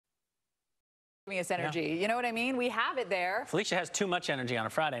Us energy. Yeah. You know what I mean? We have it there. Felicia has too much energy on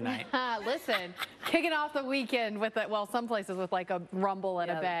a Friday night. Listen, kicking off the weekend with some places with like a rumble and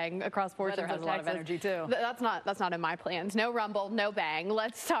a bang across portions of Texas. Texas. A lot of energy too. That's not in my plans. No rumble, no bang.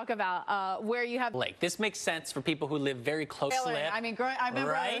 Let's talk about where you have Lake. This makes sense for people who live very close to it. I mean, I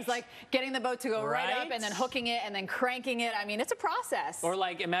remember it was like getting the boat to go right up and then hooking it and then cranking it. I mean, it's a process. Or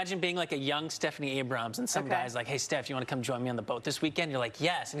like imagine being like a young Stephanie Abrams and some guy's like, hey, Steph, you want to come join me on the boat this weekend? You're like,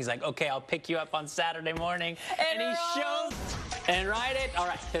 yes. And he's like, okay, I'll pick you up on Saturday morning. And he shows and ride it. All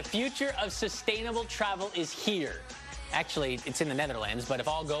right, the future of sustainable travel is here. Actually, it's in the Netherlands, but if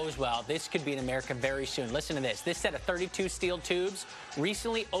all goes well, this could be in America very soon. Listen to this. This set of 32 steel tubes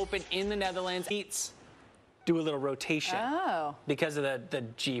recently opened in the Netherlands. Seats do a little rotation because of the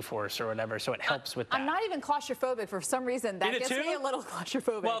G-force or whatever, so it helps with that. I'm not even claustrophobic. For some reason, that gets me a little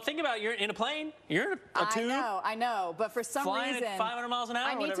claustrophobic. Well, think about it. You're in a plane. You're in a tube. I know, but for some flying reason, at 500 miles an hour.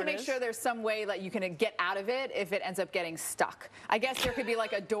 I need to make sure there's some way that you can get out of it if it ends up getting stuck. I guess there could be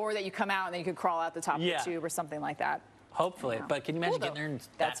like a door that you come out and then you could crawl out the top of the tube or something like that. Hopefully, but can you imagine getting there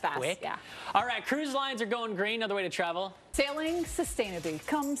that fast, quick? Yeah. All right, cruise lines are going green. Another way to travel. Sailing sustainably.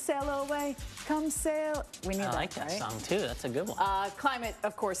 Come sail away. Come sail. We need that, I like that song too. That's a good one. Climate,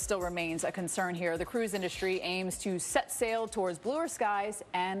 of course, still remains a concern here. The cruise industry aims to set sail towards bluer skies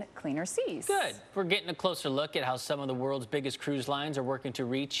and cleaner seas. Good. We're getting a closer look at how some of the world's biggest cruise lines are working to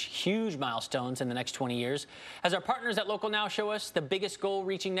reach huge milestones in the next 20 years. As our partners at Local Now show us, the biggest goal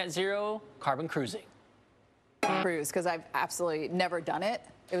reaching net zero, carbon cruising. Cruise, because I've absolutely never done it.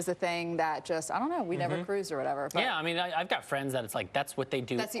 It was a thing that just, I don't know, we never cruised or whatever. But yeah, I mean, I've got friends that it's like, that's what they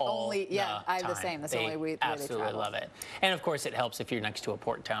do. That's the all only, the I have the time. same. That's the only way they absolutely love it. And of course, it helps if you're next to a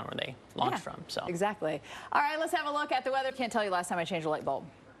port town where they launch from. So exactly. All right, let's have a look at the weather. Can't tell you last time I changed a light bulb.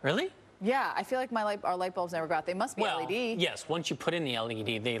 Really? Yeah, I feel like our light bulbs never go out. They must be LED. Yes, once you put in the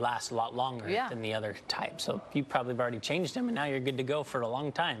LED, they last a lot longer than the other type. So you probably have already changed them, and now you're good to go for a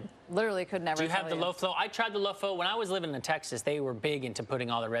long time. Literally could never. Do you have the low flow? I tried the low flow. When I was living in Texas, they were big into putting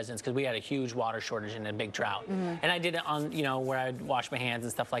all the residents because we had a huge water shortage and a big drought. And I did it on, where I'd wash my hands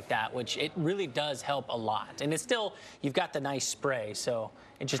and stuff like that, which it really does help a lot. And it's still, you've got the nice spray, so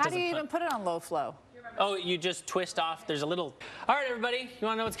it just doesn't. How do you even put it on low flow? Oh, you just twist off. There's a little. All right, everybody. You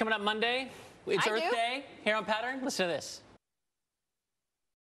want to know what's coming up Monday? It's Earth Day here on Pattern. Listen to this.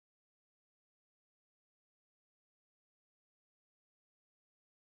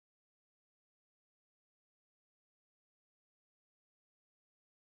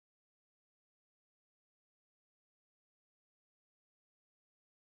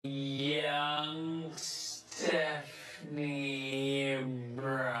 Young Stephanie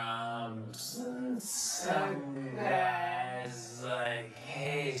Abrams and some guys like,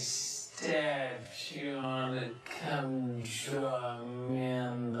 hey, Steph, you wanna come join me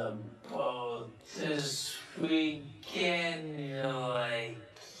on the boat this weekend? You're like,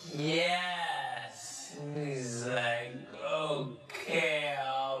 yes. And he's like, okay,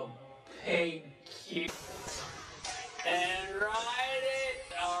 I'll pick you and ride it.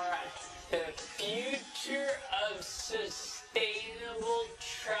 All right, the future of sustainable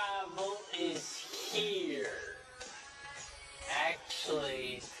travel is here.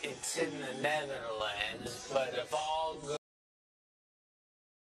 Actually, it's in the Netherlands, but if all goes